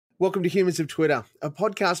Welcome to Humans of Twitter, a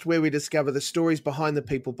podcast where we discover the stories behind the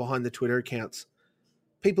people behind the Twitter accounts.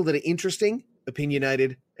 People that are interesting,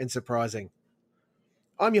 opinionated, and surprising.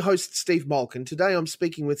 I'm your host, Steve Malk, and today I'm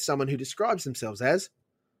speaking with someone who describes themselves as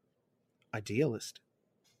idealist.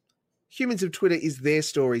 Humans of Twitter is their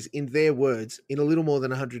stories in their words in a little more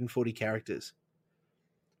than 140 characters.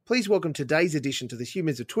 Please welcome today's edition to the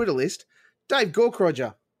Humans of Twitter list, Dave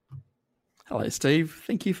Gaukroger. Hello, Steve.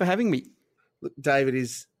 Thank you for having me. Look, Dave, it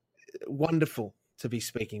is wonderful to be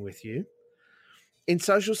speaking with you. In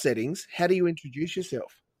social settings, how do you introduce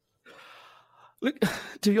yourself? Look,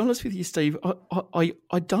 to be honest with you, Steve,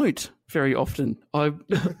 I don't very often.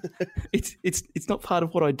 It's not part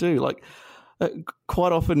of what I do.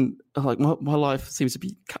 Quite often, my life seems to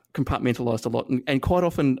be compartmentalized a lot, and quite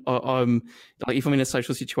often I'm like, if I'm in a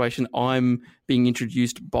social situation, I'm being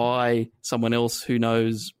introduced by someone else who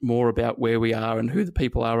knows more about where we are and who the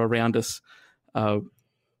people are around us.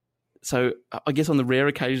 So I guess on the rare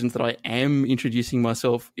occasions that I am introducing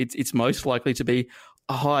myself, it's most likely to be,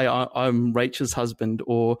 "Hi, I'm Rachel's husband,"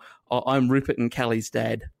 or "I'm Rupert and Callie's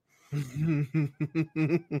dad."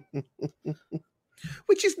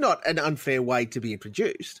 Which is not an unfair way to be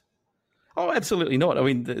introduced. Oh, absolutely not. I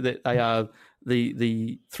mean, they are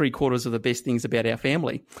the 3/4 of the best things about our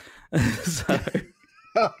family. So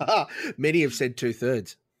many have said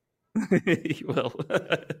 2/3. Well,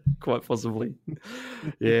 quite possibly.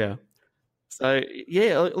 Yeah. So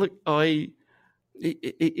yeah, look,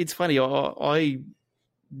 it's funny. I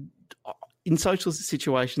in social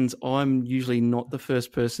situations, I'm usually not the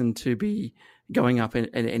first person to be going up and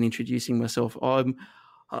introducing myself.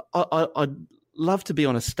 I'd love to be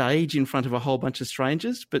on a stage in front of a whole bunch of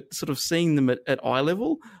strangers, but sort of seeing them at eye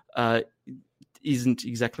level isn't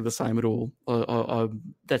exactly the same at all.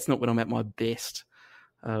 That's not when I'm at my best.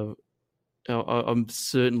 I'm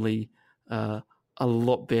certainly a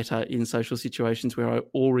lot better in social situations where I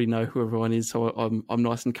already know who everyone is, so I'm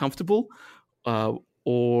nice and comfortable,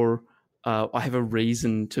 or I have a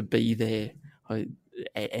reason to be there,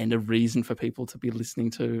 and a reason for people to be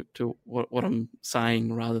listening to what I'm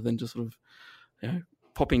saying, rather than just sort of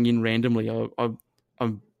popping in randomly.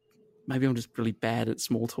 I'm maybe I'm just really bad at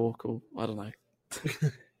small talk, or I don't know.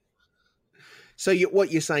 So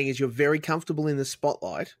what you're saying is you're very comfortable in the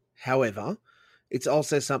spotlight. However, it's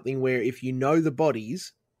also something where if you know the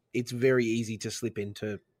bodies, it's very easy to slip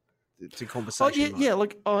into conversation. Oh, yeah.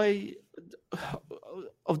 Like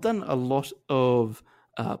I've done a lot of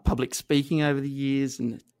public speaking over the years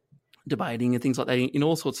and debating and things like that in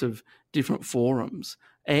all sorts of different forums,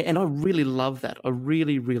 and I really love that. I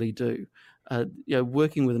really, really do.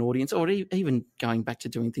 Working with an audience, or even going back to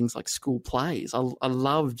doing things like school plays. I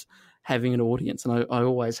loved having an audience, and I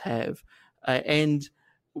always have. And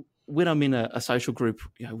when I'm in a social group,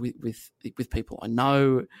 with people I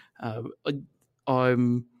know,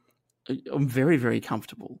 I'm very, very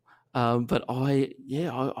comfortable. But I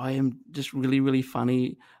am just really, really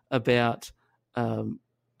funny about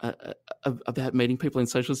meeting people in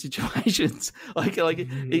social situations. like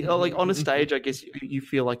on a stage, I guess you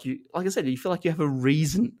feel like you feel like you have a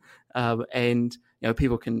reason, and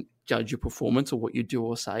people can judge your performance or what you do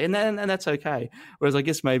or say, and that's okay. Whereas I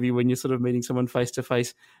guess maybe when you're sort of meeting someone face to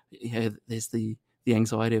face, there's the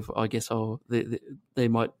anxiety of, I guess, they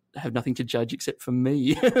might have nothing to judge except for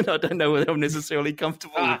me. I don't know whether I'm necessarily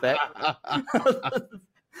comfortable with that.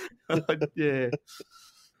 Yeah.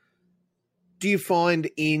 Do you find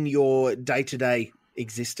in your day-to-day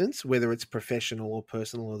existence, whether it's professional or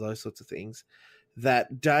personal or those sorts of things,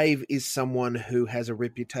 that Dave is someone who has a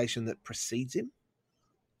reputation that precedes him?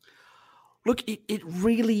 Look, it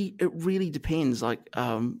really depends. Like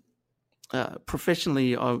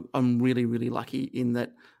professionally, I'm really, really lucky in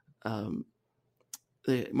that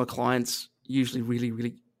my clients usually really,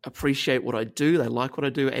 really appreciate what I do. They like what I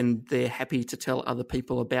do, and they're happy to tell other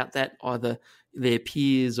people about that, either their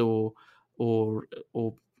peers or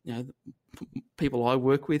people I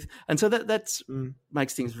work with, and so that's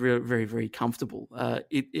makes things very, very, very comfortable. I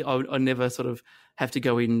never sort of have to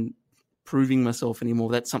go in proving myself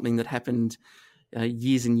anymore. That's something that happened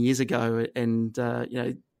years and years ago, and I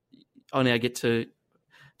now get to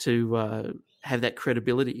have that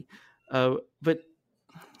credibility. But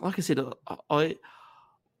like I said,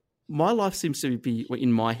 my life seems to be,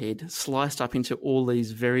 in my head, sliced up into all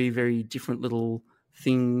these very, very different little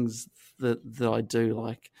things that I do.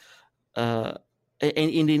 Like, and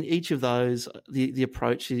in each of those, the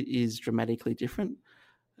approach is dramatically different.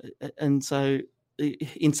 And so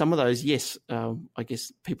in some of those, yes, I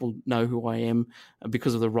guess people know who I am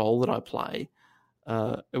because of the role that I play.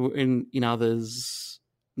 In others,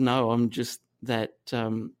 no, I'm just that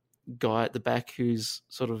guy at the back who's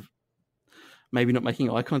sort of maybe not making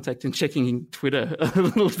eye contact and checking Twitter a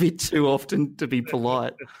little bit too often to be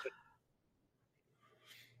polite.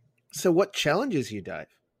 So what challenges you, Dave?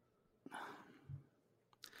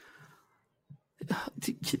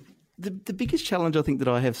 The biggest challenge I think that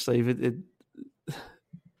I have, Steve,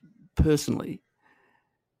 personally,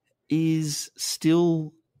 is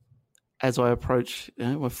still, as I approach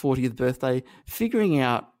my 40th birthday, figuring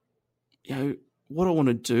out, what I want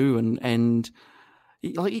to do, and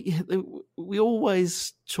like we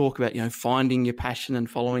always talk about, finding your passion and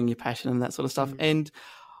following your passion and that sort of stuff, and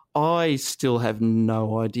I still have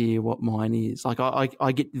no idea what mine is. Like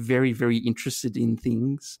I get very, very interested in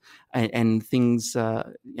things, and things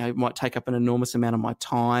might take up an enormous amount of my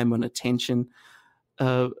time and attention,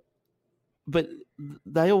 but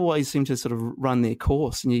they always seem to sort of run their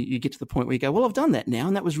course, and you get to the point where you go, well, I've done that now,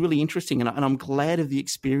 and that was really interesting, and I'm glad of the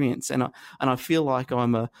experience, and I feel like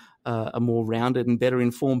I'm a more rounded and better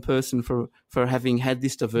informed person for having had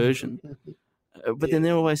this diversion. But then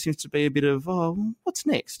there always seems to be a bit of, what's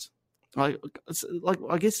next? I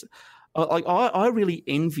guess I really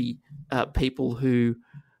envy people who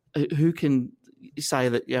can say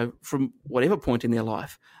that, from whatever point in their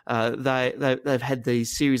life, they've had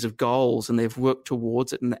these series of goals and they've worked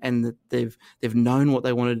towards it, and that they've known what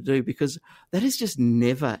they wanted to do, because that has just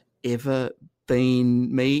never ever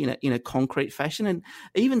been me in a concrete fashion. And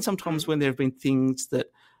even sometimes when there have been things that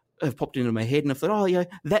have popped into my head and I thought,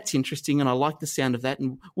 that's interesting and I like the sound of that,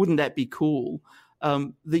 and wouldn't that be cool?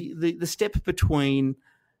 The step between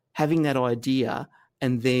having that idea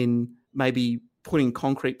and then maybe putting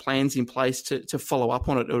concrete plans in place to follow up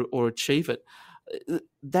on it or achieve it,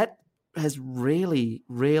 that has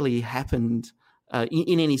rarely happened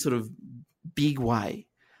in any sort of big way.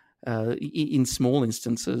 In small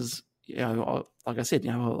instances, like I said,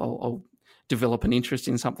 I'll develop an interest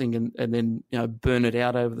in something and then burn it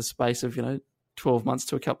out over the space of 12 months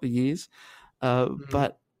to a couple of years.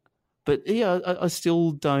 But I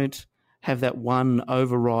still don't have that one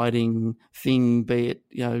overriding thing, be it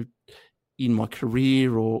in my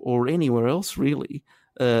career or anywhere else really,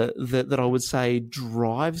 that I would say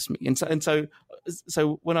drives me. And so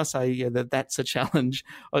when I say that's a challenge,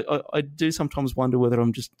 I do sometimes wonder whether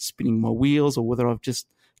I'm just spinning my wheels or whether I've just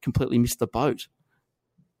completely missed the boat.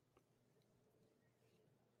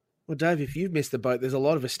 Well, Dave, if you've missed the boat, there's a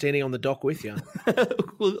lot of us standing on the dock with you.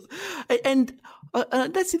 Well, and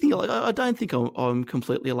that's the thing. Like, I don't think I'm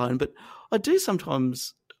completely alone, but I do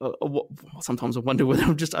sometimes. Sometimes I wonder whether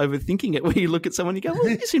I'm just overthinking it. Where you look at someone, and you go, "Well,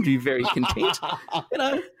 you seem to be very content."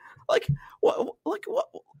 Like what? Look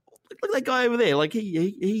at that guy over there. Like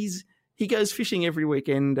he goes fishing every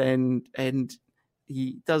weekend, and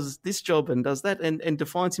he does this job and does that, and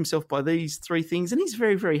defines himself by these three things, and he's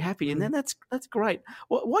very, very happy. And then that's great.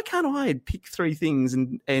 Why can't I pick three things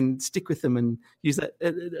and stick with them and use that?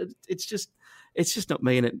 It's just not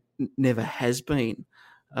me, and it never has been.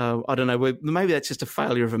 I don't know. Maybe that's just a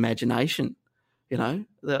failure of imagination. That's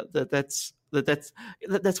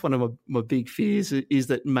one of my big fears, is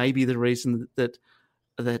that maybe the reason that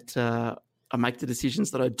I make the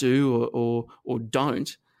decisions that I do or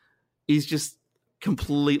don't is just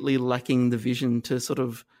completely lacking the vision to sort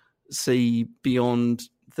of see beyond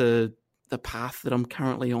the path that I'm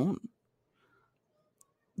currently on.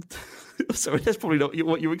 Sorry, that's probably not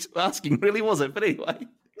what you were asking, really, was it? But anyway.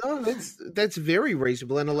 No, that's very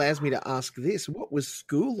reasonable, and allows me to ask this: what was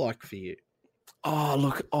school like for you? Oh,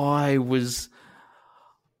 look, I went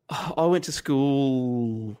to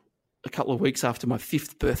school a couple of weeks after my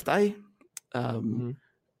 5th birthday.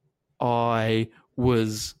 I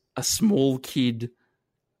was a small kid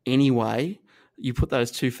anyway. You put those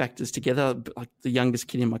two factors together, like the youngest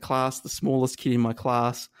kid in my class, the smallest kid in my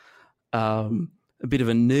class, a bit of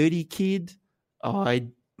a nerdy kid.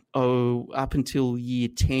 Up until year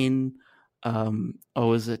 10, I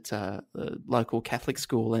was at the local Catholic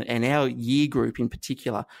school, and our year group in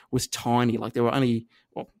particular was tiny. Like there were only,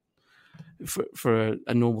 for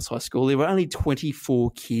a normal size school, there were only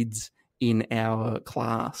 24 kids in our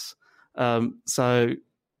class. So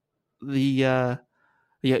I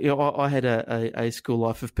had a school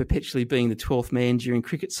life of perpetually being the 12th man during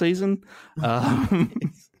cricket season.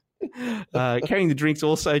 Carrying the drinks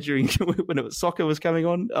also during when soccer was coming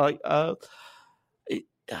on.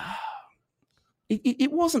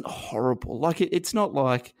 It wasn't horrible. Like it's not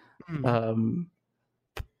like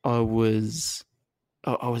I was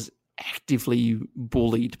actively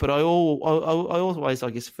bullied, but I always,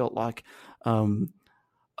 I guess, felt like a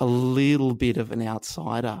little bit of an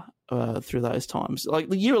outsider through those times. Like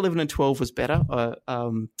the year 11 and 12 was better.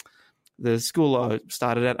 the school I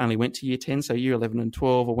started at only went to year 10, so year 11 and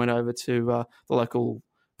 12, I went over to the local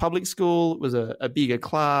public school. It was a bigger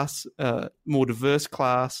class, more diverse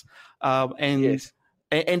class, and Yes.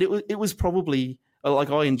 and it was probably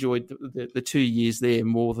like I enjoyed the 2 years there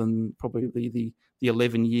more than probably the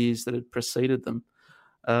 11 years that had preceded them.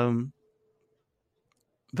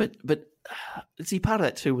 But see, part of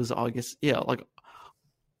that too was, I guess, like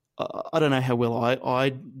I don't know how well I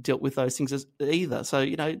dealt with those things either. So,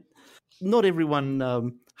 not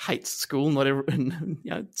everyone hates school. Not everyone,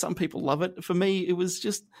 some people love it. For me, it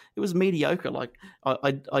was mediocre. Like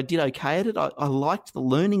I did okay at it. I liked the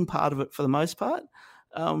learning part of it for the most part.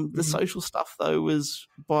 The social stuff, though, was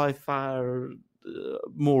by far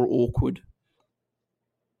more awkward.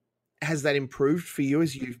 Has that improved for you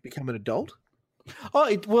as you've become an adult?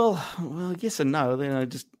 Oh, well, yes and no. Then I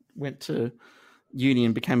just went to uni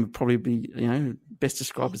and became probably best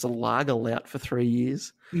described as a lager lout for 3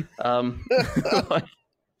 years. That's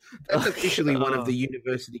officially one of the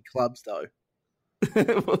university clubs, though.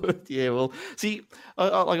 Yeah, well, see,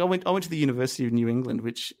 I went to the University of New England,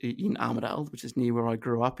 which in Armidale, which is near where I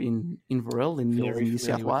grew up in Inverell in northern New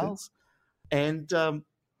South Wales, and so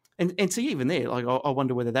even there, like I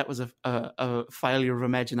wonder whether that was a failure of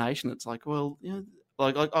imagination. It's like, well,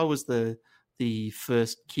 like I was the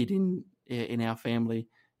first kid in our family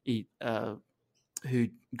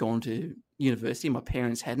who'd gone to university. My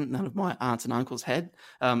parents hadn't. None of my aunts and uncles had.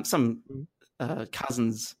 Some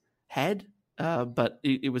cousins had, but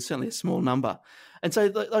it was certainly a small number. And so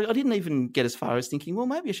like, I didn't even get as far as thinking, well,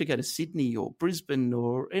 maybe I should go to Sydney or Brisbane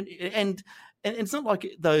and it's not like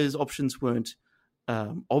those options weren't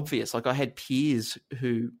obvious. Like I had peers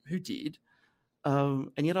who did,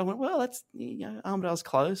 and yet I went, well, that's Armidale's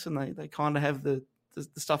close, and they kind of have the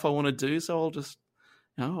stuff I want to do, so I'll just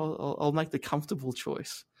I'll make the comfortable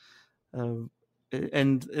choice.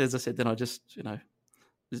 And as I said, then I just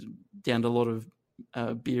downed a lot of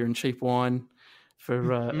beer and cheap wine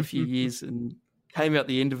for a few years, and came out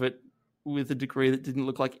the end of it with a degree that didn't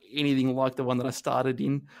look like anything like the one that I started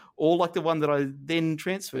in, or like the one that I then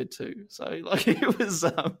transferred to. So like it was,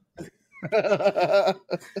 but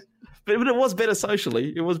it was better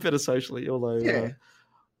socially. It was better socially, although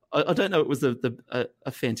I don't know. It was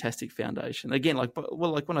a fantastic foundation. Again, like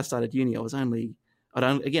when I started uni, I'd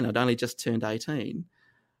only just turned 18,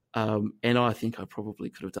 and I think I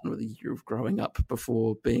probably could have done with a year of growing up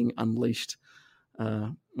before being unleashed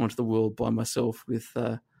onto the world by myself with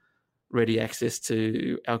ready access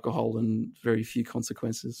to alcohol and very few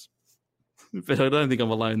consequences. But I don't think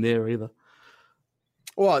I'm alone there either.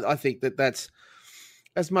 Well, I think that's,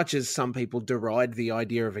 as much as some people deride the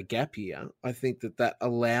idea of a gap year, I think that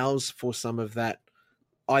allows for some of that,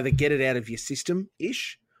 either get it out of your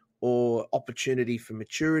system-ish, or opportunity for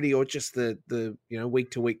maturity, or just the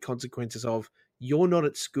week-to-week consequences of you're not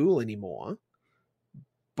at school anymore,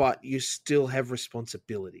 but you still have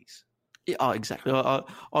responsibilities. Yeah, oh, exactly. I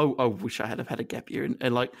wish I had a gap year,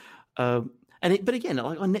 and like, but again,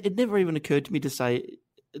 like it never even occurred to me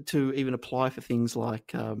to even apply for things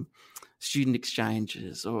like student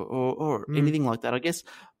exchanges or anything like that. I guess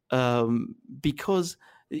because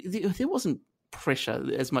there wasn't pressure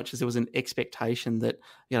as much as there was an expectation that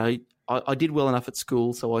I did well enough at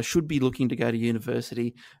school, so I should be looking to go to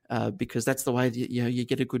university because that's the way that, you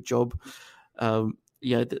get a good job.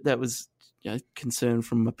 That was concern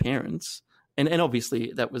from my parents, and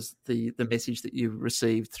obviously that was the message that you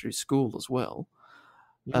received through school as well.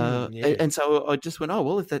 And so I just went, oh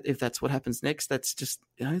well, if that's what happens next, that's just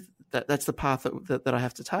that's the path that I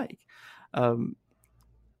have to take. And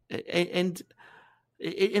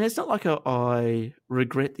it's not like I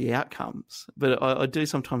regret the outcomes, but I do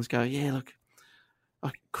sometimes go, yeah, look, I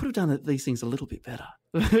could have done these things a little bit better.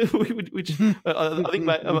 Which I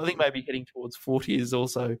think maybe getting towards 40 is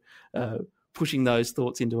also pushing those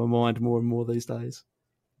thoughts into my mind more and more these days.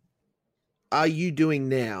 Are you doing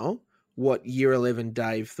now what Year 11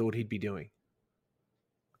 Dave thought he'd be doing?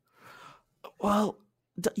 Well,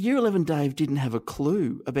 Year 11 Dave didn't have a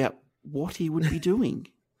clue about what he would be doing.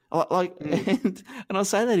 And I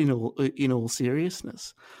say that in all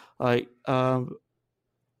seriousness. Like I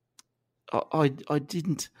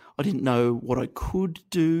didn't know what I could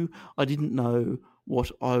do. I didn't know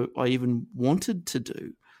what I even wanted to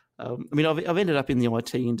do. I mean, I've ended up in the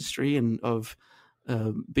IT industry, and I've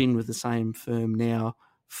been with the same firm now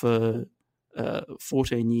for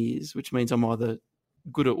 14 years, which means I'm either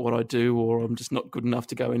good at what I do or I'm just not good enough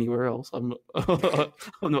to go anywhere else. I'm not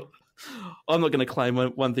going to claim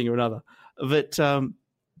one thing or another. But being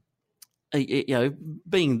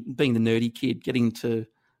the nerdy kid, getting to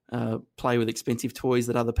play with expensive toys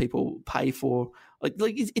that other people pay for. Like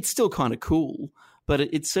it's still kind of cool, but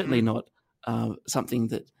it's certainly not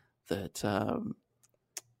something that I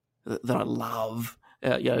love.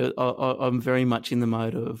 I'm very much in the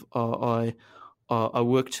mode of I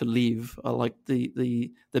work to live. I like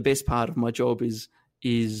the best part of my job is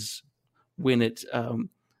when it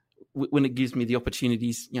gives me the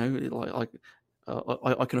opportunities.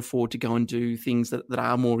 I can afford to go and do things that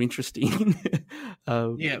are more interesting.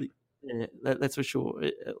 That's for sure.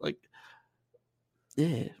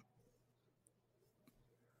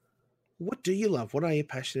 What do you love? What are you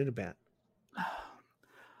passionate about?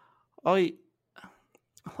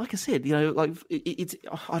 Like I said, it's.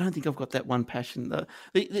 I don't think I've got that one passion.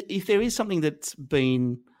 If there is something that's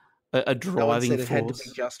been a driving force, it had to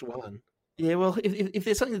be just one. Yeah, well, if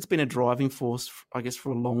there's something that's been a driving force, I guess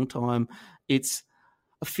for a long time, it's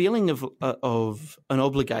a feeling of an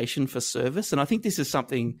obligation for service, and I think this is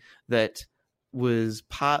something that was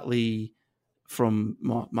partly from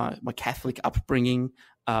my Catholic upbringing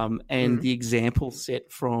and the example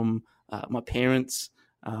set from my parents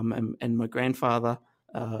and my grandfather.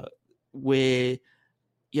 Where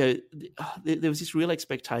there was this real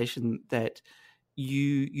expectation that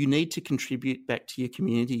you need to contribute back to your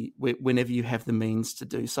community whenever you have the means to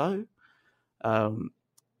do so, and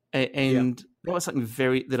that was something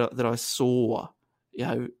that I saw,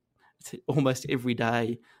 almost every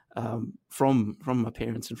day from my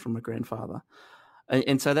parents and from my grandfather,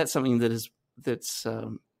 and so that's something that's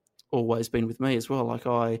always been with me as well. Like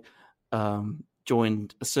I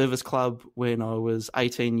joined a service club when I was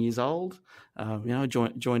 18 years old.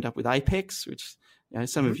 Joined up with Apex, which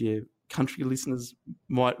some of you country listeners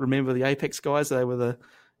might remember the Apex guys. They were the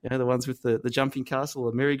ones with the jumping castle,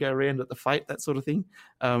 the merry-go-round at the fete, that sort of thing.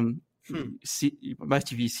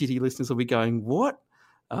 Most of you city listeners will be going, what?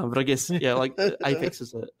 But I guess, Apex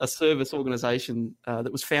is a service organisation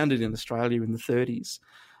that was founded in Australia in the 30s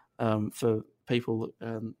for people.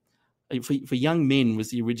 For young men was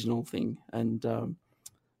the original thing, and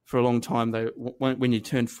for a long time, when you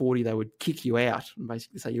turned 40, they would kick you out and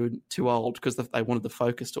basically say you were too old because they wanted the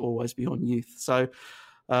focus to always be on youth. So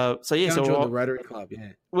join the Rotary Club, yeah.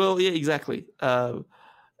 Well, yeah, exactly. So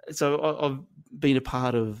I've been a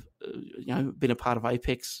part of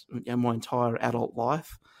Apex my entire adult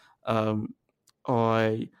life.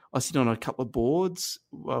 I sit on a couple of boards.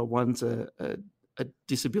 One's a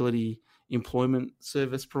disability employment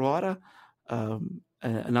service provider.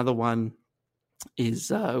 Another one is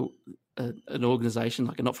an organisation,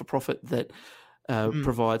 like a not-for-profit, that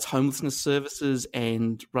provides homelessness services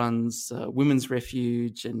and runs women's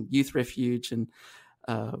refuge and youth refuge, and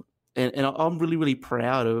I'm really, really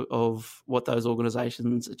proud of what those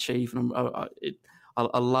organisations achieve, and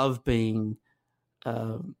I love being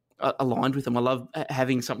aligned with them. I love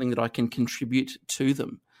having something that I can contribute to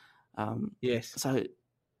them. Yes. So,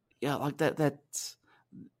 yeah, like that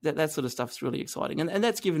sort of stuff is really exciting, and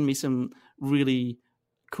that's given me some really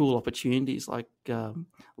cool opportunities. Like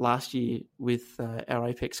last year with our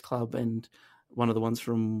Apex Club and one of the ones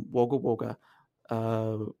from Wagga Wagga,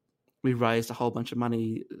 we raised a whole bunch of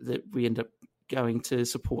money that we ended up going to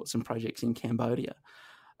support some projects in Cambodia,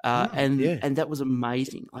 and that was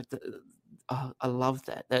amazing. Like I loved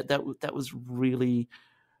that. That was really,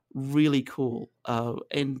 really cool,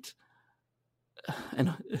 and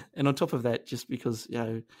on top of that, just because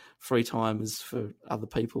free time is for other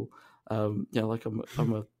people, like I'm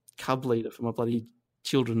a cub leader for my bloody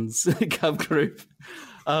children's cub group.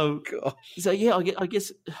 So yeah, I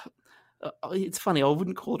guess it's funny. I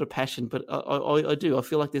wouldn't call it a passion, but I do. I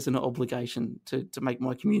feel like there's an obligation to make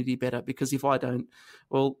my community better, because if I don't,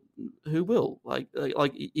 well, who will? Like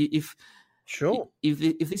if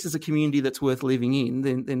this is a community that's worth living in,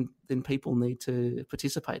 then people need to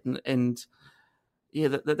participate, and yeah,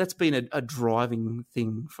 that's been a driving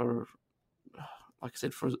thing for, like I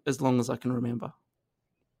said, for as long as I can remember.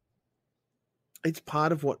 It's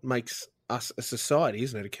part of what makes us a society,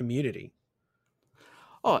 isn't it? A community.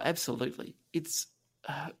 Oh, absolutely. It's,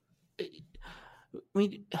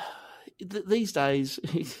 these days,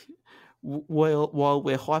 while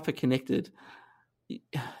we're hyper connected,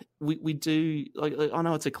 we do, like, I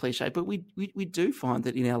know it's a cliche, but we do find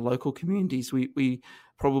that in our local communities, we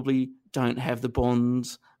probably don't have the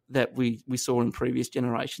bonds that we saw in previous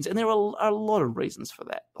generations, and there are a lot of reasons for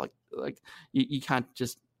that. Like you can't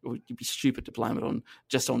just, you'd be stupid to blame it on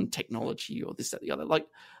technology or this, that, the other. Like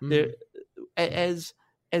there, as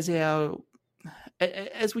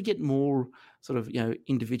we get more sort of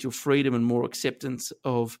individual freedom and more acceptance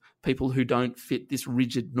of people who don't fit this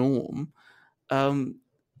rigid norm,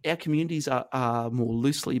 our communities are more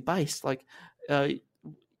loosely based. Like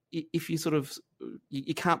if you sort of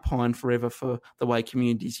you can't pine forever for the way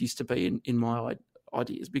communities used to be in my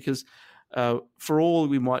ideas, because for all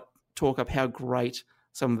we might talk up how great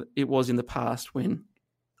it was in the past when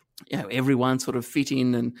everyone sort of fit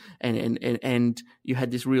in and you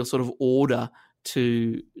had this real sort of order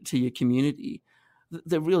to your community.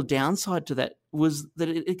 The real downside to that was that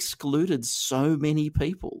it excluded so many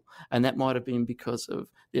people, and that might have been because of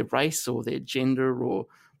their race or their gender or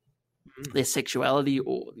their sexuality,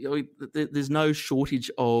 or there's no shortage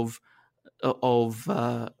of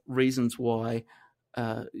reasons why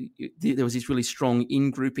there was this really strong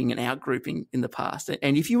in-grouping and out-grouping in the past.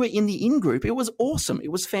 And if you were in the in-group, it was awesome.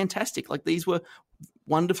 It was fantastic. Like, these were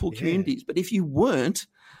wonderful communities. But if you weren't,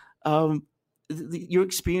 your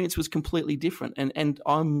experience was completely different. And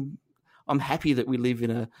I'm happy that we live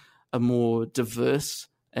in a more diverse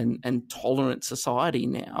and tolerant society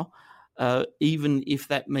now, even if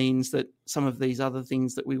that means that some of these other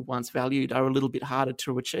things that we once valued are a little bit harder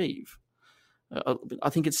to achieve. I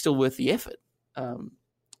think it's still worth the effort.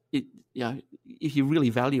 If you really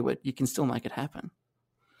value it, you can still make it happen.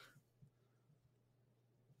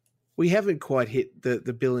 We haven't quite hit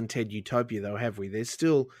the Bill and Ted utopia, though, have we? There's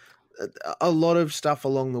still a lot of stuff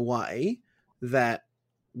along the way that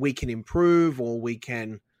we can improve, or we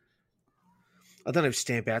can, I don't know if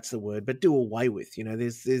stamp out's the word, but do away with.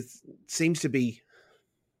 There's seems to be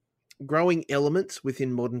growing elements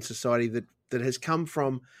within modern society that has come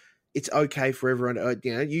from, it's okay for everyone.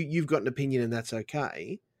 You've got an opinion and that's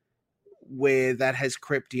okay, where that has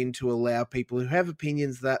crept in to allow people who have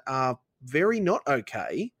opinions that are very not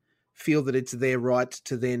okay feel that it's their right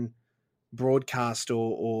to then broadcast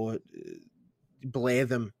or blare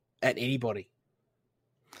them at anybody.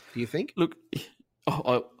 Do you think? Look,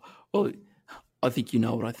 I think you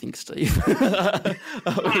know what I think, Steve.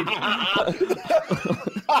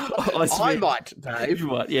 I might, Dave. You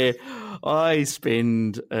might, yeah. I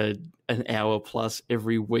spend an hour plus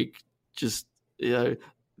every week just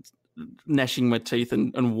gnashing my teeth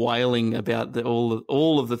and wailing about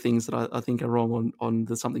all of the things that I think are wrong on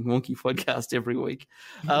the Something Wonky podcast every week.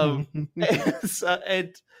 And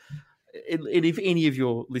if any of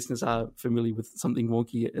your listeners are familiar with Something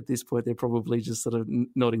Wonky at this point, they're probably just sort of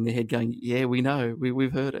nodding their head going, yeah, we know,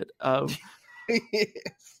 we've heard it.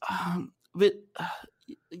 Yes. But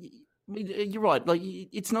you're right. Like,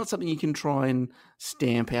 it's not something you can try and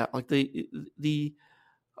stamp out. Like, the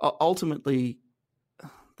ultimately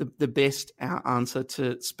the best answer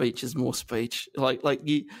to speech is more speech. Like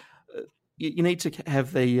you need to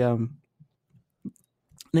have the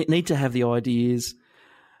ideas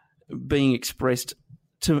being expressed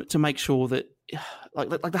to make sure that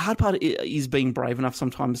like the hard part is being brave enough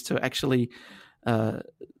sometimes to actually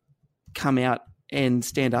come out and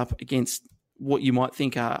stand up against what you might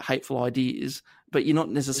think are hateful ideas, but you're not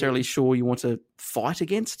necessarily sure you want to fight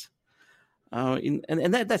against. And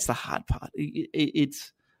that's the hard part.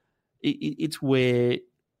 It's where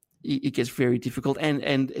it gets very difficult.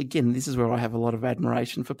 And again, this is where I have a lot of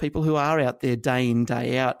admiration for people who are out there day in,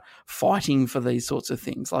 day out fighting for these sorts of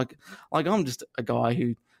things. Like I'm just a guy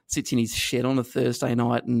who sits in his shed on a Thursday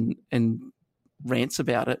night and rants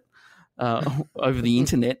about it over the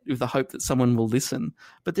internet with the hope that someone will listen.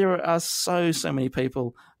 But there are so many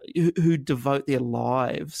people who devote their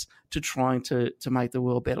lives to trying to make the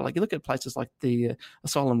world better. Like, you look at places like the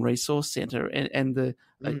Asylum Resource Centre and the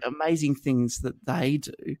amazing things that they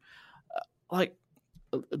do. Like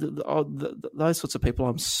those sorts of people,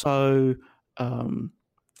 I'm so I'm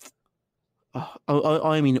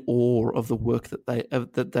in awe of the work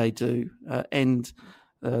that they do, and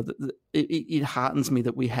it heartens me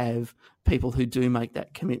that we have people who do make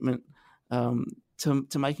that commitment to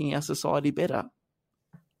making our society better.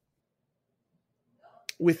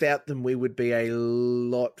 Without them, we would be a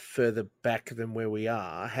lot further back than where we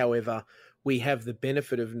are. However, we have the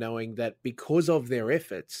benefit of knowing that because of their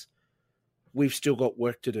efforts, we've still got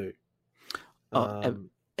work to do.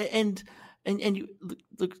 And you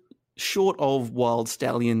look, short of Wild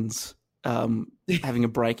Stallions having a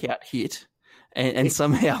breakout hit and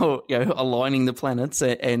somehow aligning the planets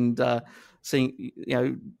and seeing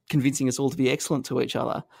convincing us all to be excellent to each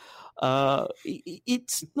other.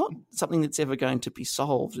 It's not something that's ever going to be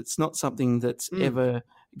solved. It's not something that's ever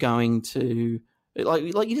going to like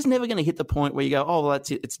you're just never going to hit the point where you go, oh, well,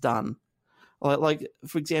 that's it, it's done. Like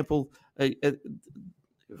for example,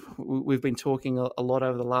 we've been talking a lot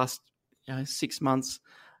over the last 6 months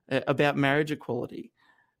about marriage equality,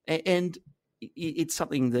 and it's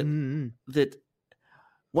something that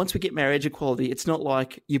once we get marriage equality, it's not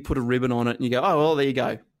like you put a ribbon on it and you go, oh, well, there you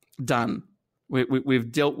go, done.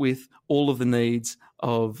 we've dealt with all of the needs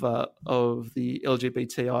of the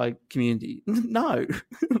LGBTI community. No,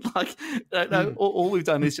 no. All we've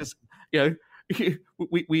done is just,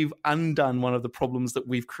 we've undone one of the problems that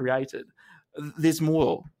we've created. There's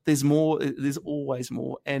more. There's always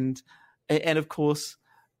more. And of course,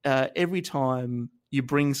 every time you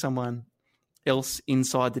bring someone else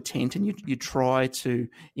inside the tent and you try to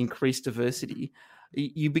increase diversity,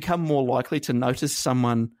 you become more likely to notice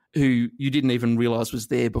someone who you didn't even realize was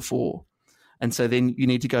there before. And so then you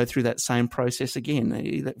need to go through that same process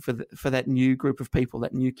again for that new group of people,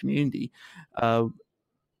 that new community.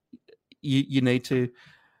 You need to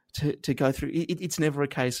go through. It's never a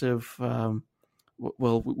case of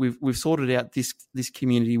well, we've sorted out this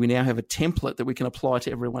community. We now have a template that we can apply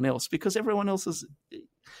to everyone else, because everyone else's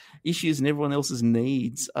issues and everyone else's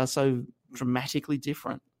needs are so dramatically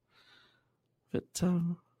different. But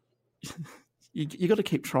you got to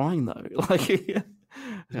keep trying, though.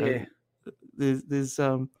 There's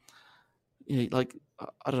like,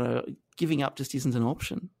 I don't know, giving up just isn't an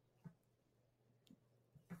option.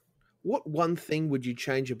 What one thing would you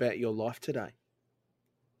change about your life today?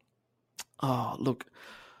 Oh, look,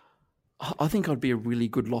 I think I'd be a really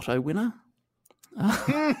good lotto winner.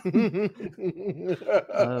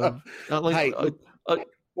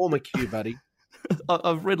 Form a cue, buddy.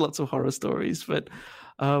 I've read lots of horror stories, but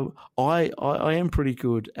I am pretty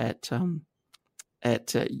good at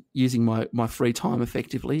using my free time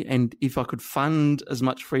effectively. And if I could fund as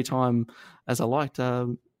much free time as I liked,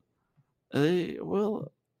 well,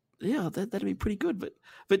 yeah, that'd be pretty good.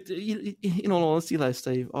 But in all honesty, though,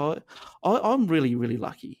 Steve, I'm really, really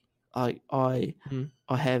lucky. I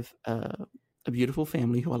have a beautiful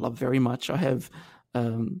family who I love very much. I have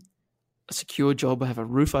a secure job. I have a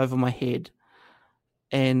roof over my head,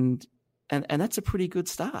 and that's a pretty good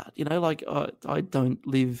start. Like I don't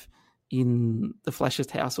live in the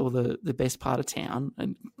flashiest house or the best part of town,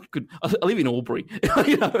 and I live in Albury.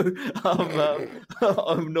 I'm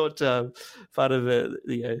not part of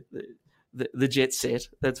the jet set,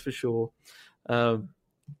 that's for sure. But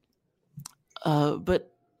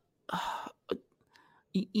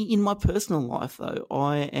in my personal life, though,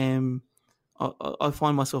 I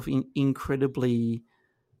find myself incredibly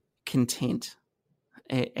content,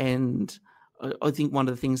 and I think one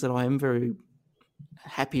of the things that I am very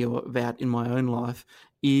happy about in my own life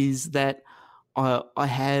is that I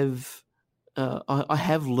have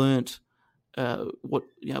learnt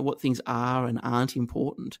what things are and aren't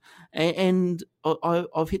important, and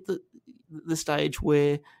I've hit the stage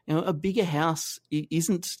where a bigger house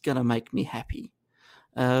isn't going to make me happy.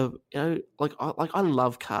 Like I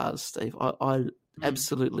love cars, Steve. I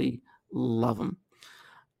absolutely love them,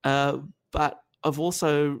 but I've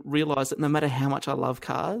also realised that no matter how much I love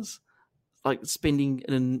cars, like spending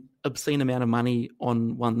an obscene amount of money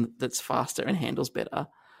on one that's faster and handles better,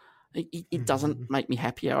 it doesn't make me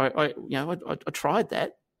happier. I tried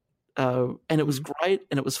that, and it was great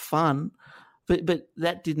and it was fun, but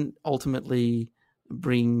that didn't ultimately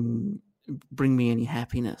bring me any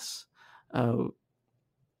happiness.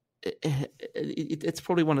 It's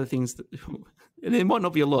probably one of the things that, and it might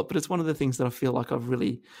not be a lot, but it's one of the things that I feel like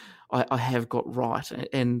I have got right,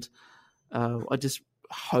 and I just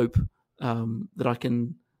hope that I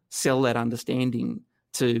can sell that understanding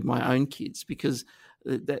to my own kids, because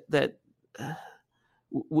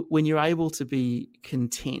when you're able to be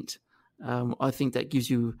content, I think that gives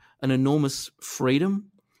you an enormous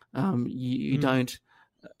freedom. You don't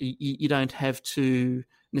have to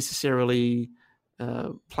necessarily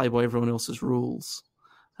play by everyone else's rules,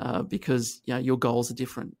 because your goals are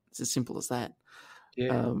different. It's as simple as that.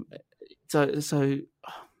 Yeah. So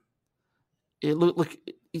look,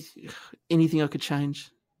 anything I could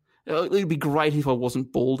change. It'd be great if I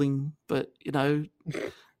wasn't balding, but even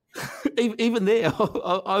there,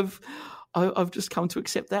 I've just come to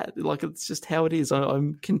accept that. Like, it's just how it is.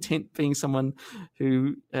 I'm content being someone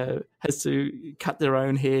who has to cut their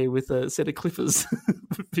own hair with a set of clippers,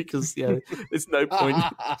 because there's no point.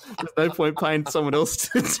 There's no point paying someone else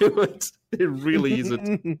to do it. It really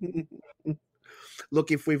isn't.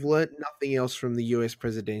 Look, if we've learnt nothing else from the US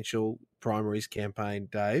presidential primaries campaign,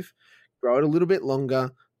 Dave, grow it a little bit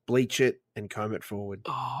longer, bleach it, and comb it forward.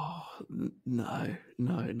 Oh, no.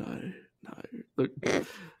 Look,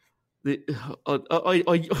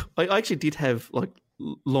 I actually did have like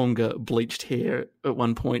longer bleached hair at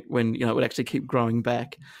one point when it would actually keep growing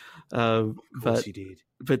back. Of course you did.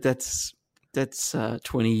 But that's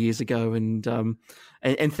 20 years ago, and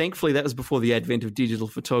thankfully that was before the advent of digital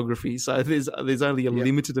photography. So there's only a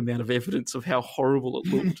limited amount of evidence of how horrible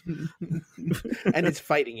it looked. And it's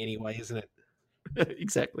fading anyway, isn't it?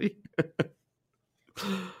 Exactly.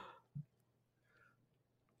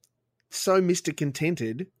 So, Mr.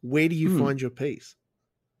 Contented, where do you find your peace?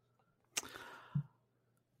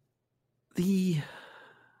 The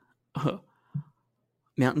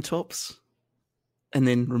mountaintops, and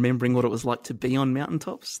then remembering what it was like to be on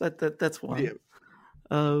mountaintops. That's why. Yeah.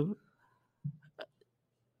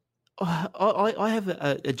 I have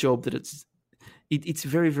a job that it's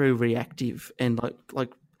very, very reactive, and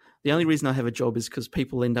like the only reason I have a job is because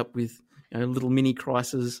people end up with little mini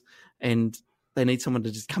crises, and they need someone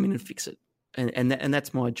to just come in and fix it, and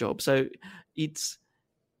that's my job. So it's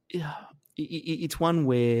one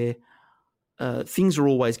where things are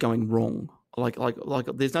always going wrong. Like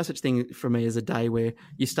there's no such thing for me as a day where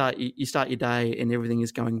you start your day and everything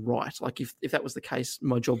is going right. Like if that was the case,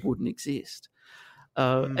 my job wouldn't exist.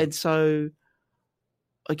 And so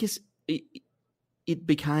I guess it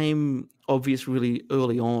became obvious really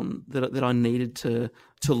early on that I needed to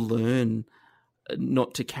learn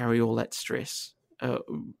not to carry all that stress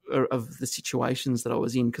of the situations that I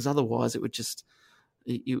was in, because otherwise it would just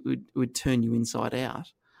it would turn you inside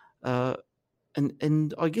out.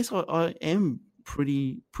 And I guess I am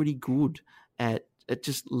pretty good at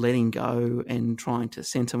just letting go and trying to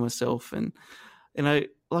center myself. And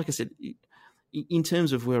like I said, in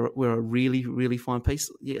terms of where I really, really find peace,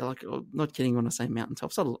 yeah, like I'm not kidding when I say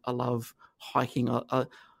mountaintops. I love hiking.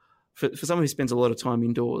 For someone who spends a lot of time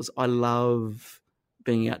indoors, I love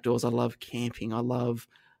being outdoors. I love camping. I love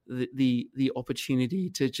the opportunity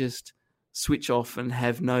to just switch off and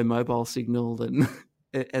have no mobile signal and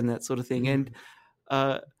that sort of thing. And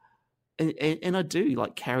I do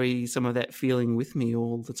like carry some of that feeling with me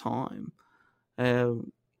all the time. And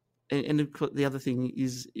the other thing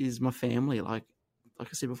is my family. Like I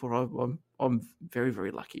said before, I'm very,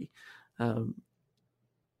 very lucky.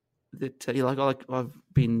 That I've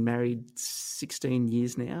been married 16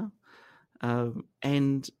 years now,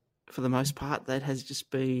 and for the most part, that has just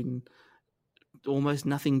been almost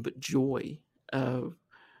nothing but joy. And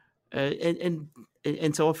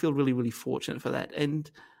so I feel really, really fortunate for that. And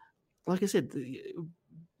like I said,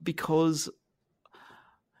 because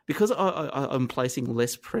I'm placing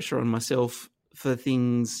less pressure on myself for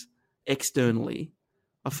things externally,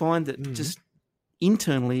 I find that just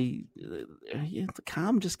internally, the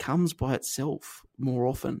calm just comes by itself more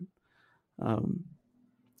often.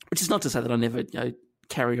 Which is not to say that I never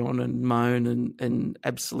carry on and moan and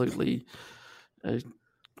absolutely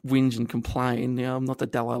whinge and complain. I'm not the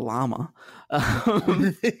Dalai Lama.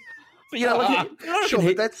 But sure,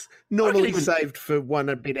 but that's normally saved for 1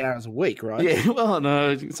 or bit hours a week, right? Yeah, well,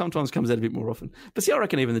 no, sometimes comes out a bit more often. But see, I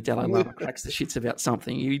reckon even the Dalai Lama cracks the shits about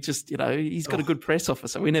something. You just, he's got a good press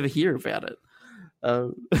officer. We never hear about it.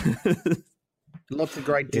 Lots of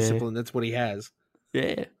great discipline. That's what he has.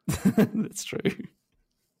 Yeah, that's true.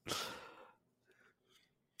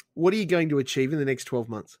 What are you going to achieve in the next 12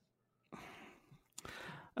 months?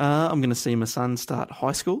 I'm going to see my son start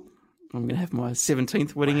high school. I'm going to have my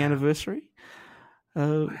 17th wedding anniversary.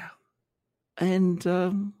 Wow. And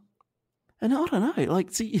I don't know,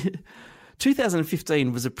 like, see,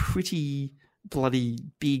 2015 was a pretty bloody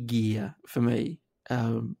big year for me.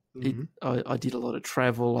 I did a lot of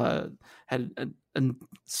travel, had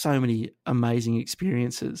so many amazing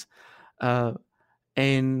experiences.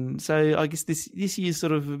 And so I guess this year is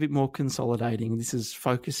sort of a bit more consolidating. This is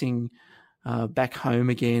focusing back home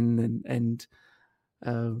again and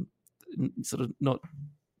sort of not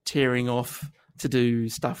tearing off to do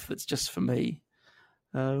stuff that's just for me.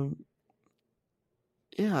 It'll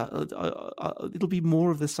be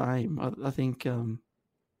more of the same. I think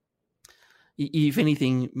if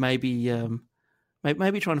anything, maybe trying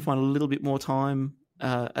to find a little bit more time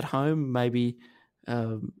at home, maybe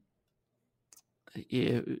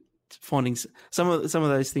finding some of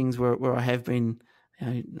those things where I have been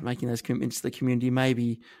making those commitments to the community,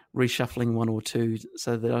 maybe reshuffling one or two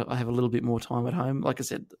so that I have a little bit more time at home. Like I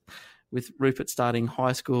said, with Rupert starting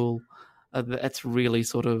high school, that's really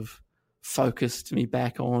sort of focused me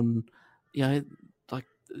back on, like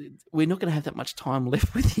we're not going to have that much time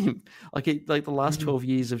left with him. Like the last 12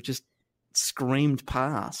 years have just screamed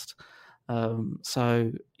past.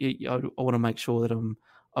 So I want to make sure that I'm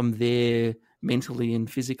there mentally and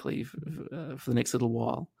physically for the next little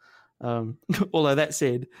while. Although that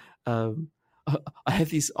said, I have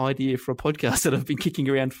this idea for a podcast that I've been kicking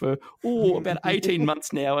around for about 18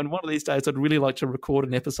 months now, and one of these days I'd really like to record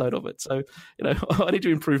an episode of it. So, I need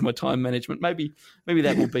to improve my time management. Maybe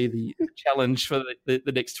that will be the challenge for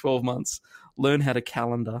the next 12 months. Learn how to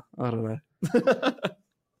calendar. I don't know.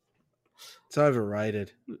 It's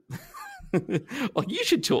overrated. Like, you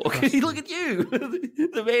should talk. Look at you,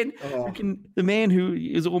 the man who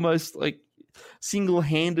is almost like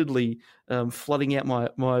single-handedly flooding out my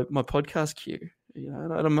podcast queue. You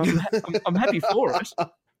know, and I'm happy for it.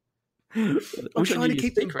 I'm trying to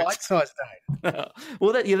keep them bite-sized, Dave.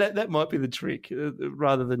 Well, that might be the trick,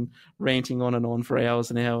 rather than ranting on and on for hours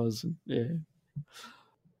and hours. Yeah.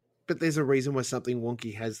 But there's a reason why Something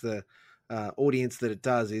Wonky has the audience that it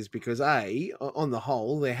does, is because A, on the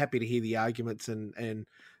whole, they're happy to hear the arguments and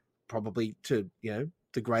probably to,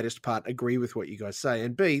 the greatest part agree with what you guys say,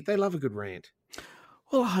 and B, they love a good rant.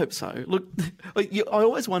 Well, I hope so. Look, I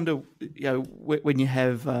always wonder, when you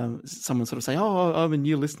have someone sort of say, "Oh, I'm a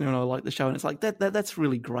new listener and I like the show," and it's like that's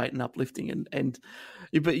really great and uplifting,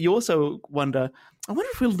 but you also wonder, I wonder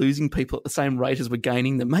if we're losing people at the same rate as we're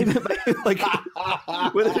gaining them. Maybe like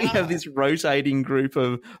whether we have this rotating group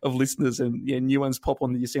of listeners and new ones pop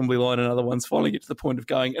on the assembly line and other ones finally get to the point of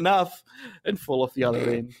going enough and fall off the other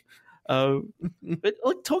end. But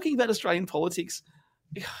like, talking about Australian politics.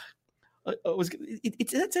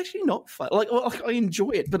 It's actually not fun. Like I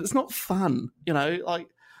enjoy it, but it's not fun.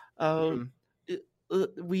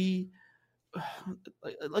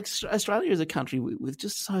 Australia is a country with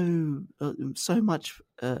just so much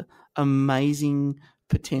amazing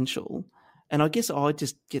potential, and I guess I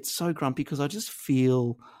just get so grumpy because I just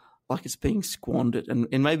feel like it's being squandered. And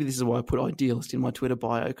maybe this is why I put idealist in my Twitter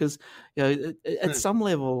bio, because at some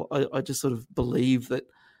level I just sort of believe that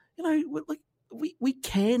we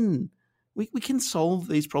can. We can solve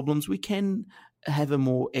these problems. We can have a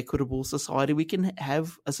more equitable society. We can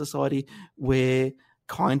have a society where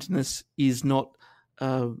kindness is not,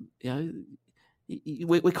 where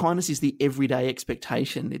kindness is the everyday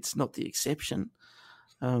expectation. It's not the exception.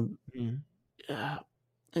 So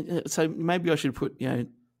maybe I should put, I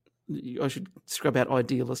should scrub out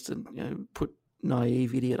idealist and put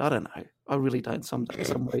naive idiot. I don't know. I really don't some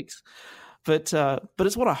weeks. But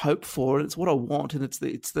it's what I hope for, and it's what I want, and it's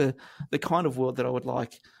the kind of world that I would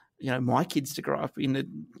like, my kids to grow up in,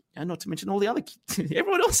 and not to mention all the other kids,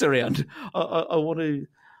 everyone else around.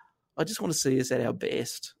 I just want to see us at our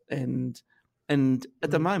best, and at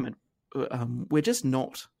the moment, we're just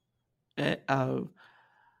not, and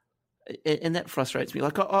that frustrates me.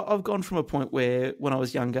 Like I've gone from a point where when I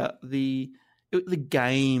was younger, the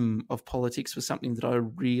game of politics was something that I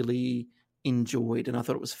really enjoyed, and I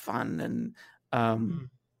thought it was fun, and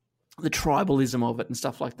the tribalism of it and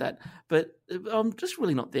stuff like that. But I'm just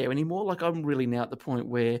really not there anymore. Like I'm really now at the point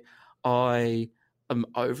where I am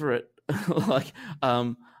over it. Like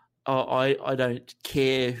I don't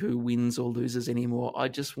care who wins or loses anymore. I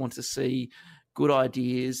just want to see good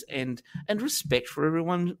ideas and respect for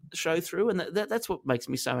everyone show through, and that's what makes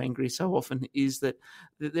me so angry so often, is that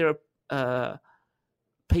there are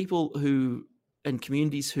people who and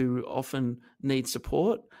communities who often need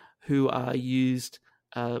support, who are used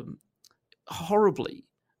horribly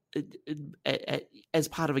as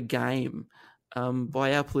part of a game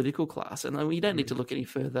by our political class. And we don't need to look any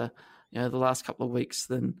further, the last couple of weeks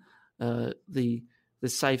than the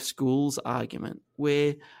safe schools argument,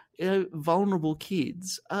 where vulnerable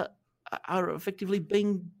kids are effectively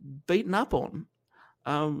being beaten up on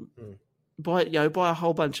by a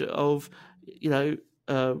whole bunch of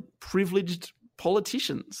privileged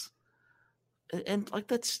politicians, and like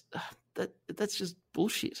that's just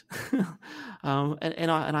bullshit.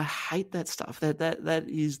 and I hate that stuff. That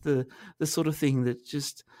is the sort of thing that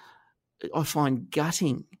just I find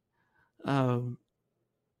gutting. And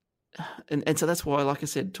so that's why, like I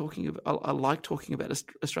said, I like talking about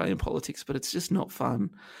Australian politics, but it's just not fun.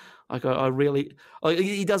 Like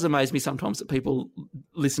it does amaze me sometimes that people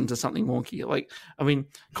listen to Something Wonky. Like, I mean,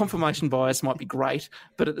 confirmation bias might be great,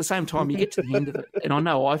 but at the same time, you get to the end of it, and I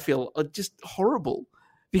know I feel just horrible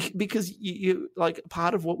because you like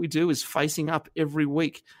part of what we do is facing up every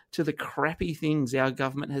week to the crappy things our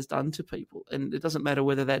government has done to people, and it doesn't matter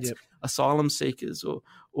whether that's asylum seekers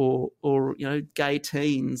or gay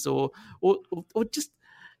teens or just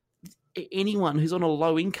anyone who's on a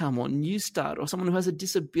low income or Newstart or someone who has a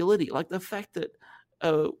disability. Like the fact that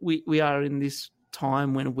we are in this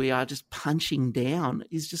time when we are just punching down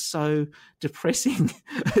is just so depressing.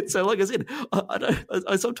 So like I said,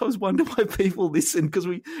 I sometimes wonder why people listen, because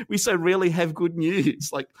we so rarely have good news.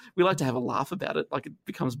 Like we like to have a laugh about it, like it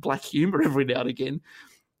becomes black humor every now and again.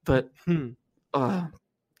 But well,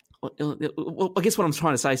 I guess what I'm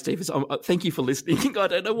trying to say, Steve, is thank you for listening. I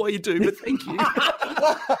don't know why you do, but thank you.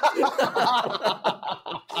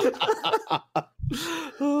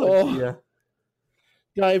 Yeah.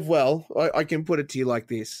 Dave, well, I can put it to you like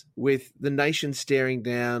this. With the nation staring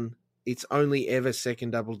down its only ever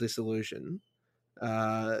second double dissolution,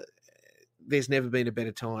 there's never been a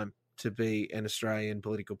better time to be an Australian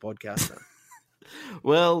political podcaster.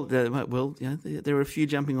 Well, there are a few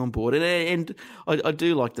jumping on board, and I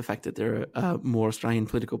do like the fact that there are more Australian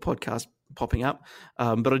political podcasts popping up.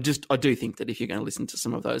 But I do think that if you're going to listen to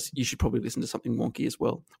some of those, you should probably listen to something wonky as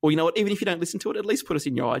well. Or you know what? Even if you don't listen to it, at least put us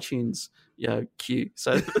in your iTunes queue,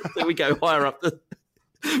 so that we go higher up the.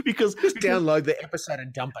 Because download the episode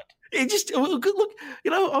and dump it. Look,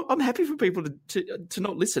 I'm happy for people to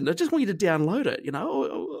not listen. I just want you to download it. I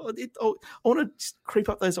want to creep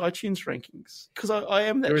up those iTunes rankings because I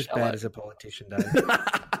am that. You're as shallow. bad as a politician, Dave. I'm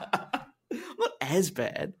not as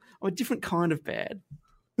bad. I'm a different kind of bad.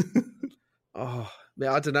 Oh,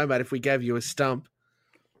 I don't know, mate. If we gave you a stump.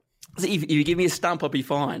 So if you give me a stump, I'll be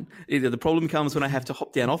fine. Either the problem comes when I have to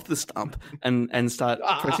hop down off the stump and start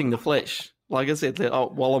pressing the flesh. Like I said,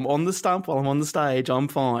 while I'm on the stump, while I'm on the stage, I'm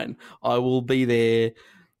fine. I will be there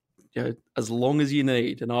as long as you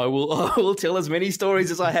need, and I will tell as many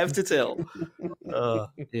stories as I have to tell.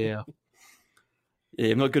 Yeah.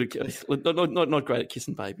 I'm not good at not great at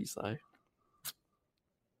kissing babies though.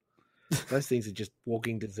 Those things are just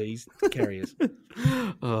walking disease carriers.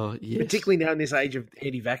 Oh, yes. Particularly now in this age of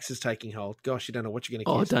anti-vaxxers taking hold. Gosh, you don't know what you're going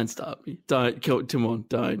to kiss. Oh, don't start me. Don't. Come on,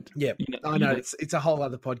 don't. Yeah, I know. It's a whole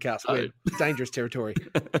other podcast. We're dangerous territory.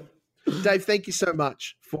 Dave, thank you so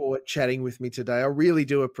much for chatting with me today. I really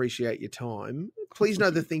do appreciate your time. Please know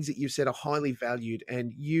the things that you've said are highly valued,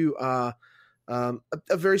 and you are a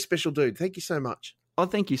very special dude. Thank you so much. Oh,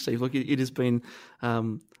 thank you, Steve. Look, it has been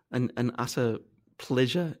an utter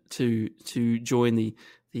pleasure to join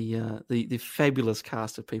the fabulous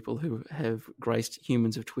cast of people who have graced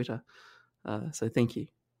Humans of Twitter. So thank you.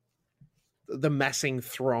 The massing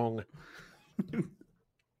throng.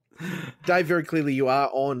 Dave, very clearly you are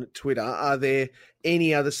on Twitter. Are there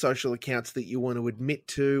any other social accounts that you want to admit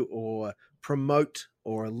to or promote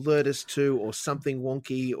or alert us to or something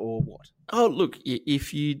wonky or what? Oh, look,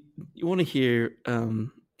 if you want to hear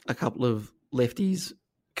a couple of lefties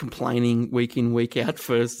complaining week in, week out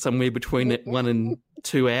for somewhere between 1 and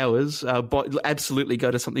 2 hours, but absolutely go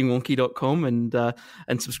to somethingwonky.com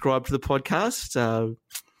and subscribe to the podcast.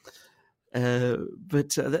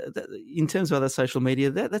 But in terms of other social media,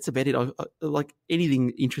 that's about it. I like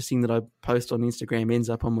anything interesting that I post on Instagram ends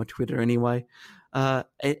up on my Twitter anyway.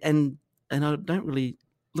 And I don't really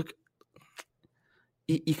look.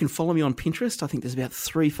 You can follow me on Pinterest. I think there's about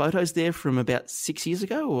 3 photos there from about 6 years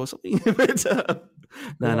ago or something. But,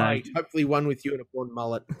 no. Hopefully one with you and a blonde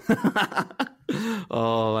mullet.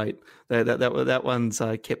 Oh, wait. That one's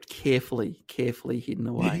kept carefully hidden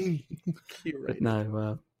away. But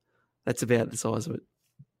no, that's about the size of it.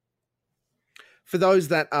 For those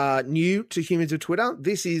that are new to Humans of Twitter,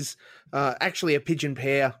 this is actually a pigeon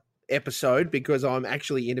pair episode because I'm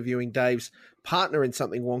actually interviewing Dave's partner in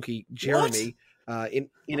Something Wonky, Jeremy. In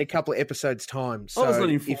a couple of episodes' time. So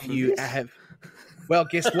if you have, well,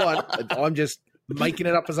 guess what? I'm just making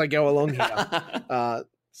it up as I go along here.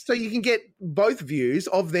 So you can get both views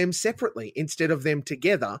of them separately instead of them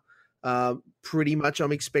together. Pretty much,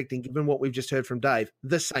 I'm expecting, given what we've just heard from Dave,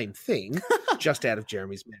 the same thing, just out of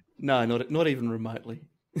Jeremy's mouth. No, not even remotely.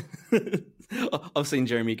 I've seen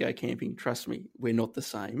Jeremy go camping. Trust me, we're not the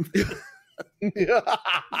same.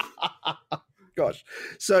 Gosh.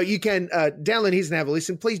 So you can download his and have a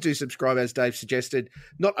listen. Please do subscribe, as Dave suggested,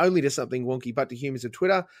 not only to Something Wonky, but to Humans of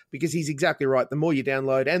Twitter, because he's exactly right. The more you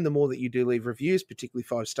download and the more that you do leave reviews, particularly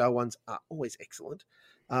 5-star ones, are always excellent.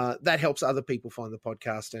 That helps other people find the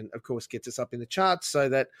podcast and, of course, gets us up in the charts so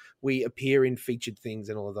that we appear in featured things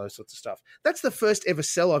and all of those sorts of stuff. That's the first ever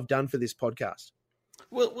sell I've done for this podcast.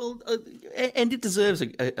 Well, and it deserves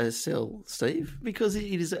a sell, Steve, because it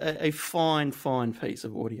is a fine piece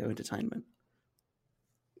of audio entertainment.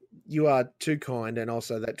 You are too kind, and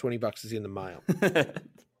also that $20 is in the mail.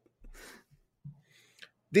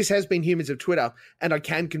 This has been Humans of Twitter, and I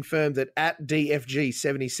can confirm that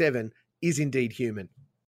 @DFG77 is indeed human.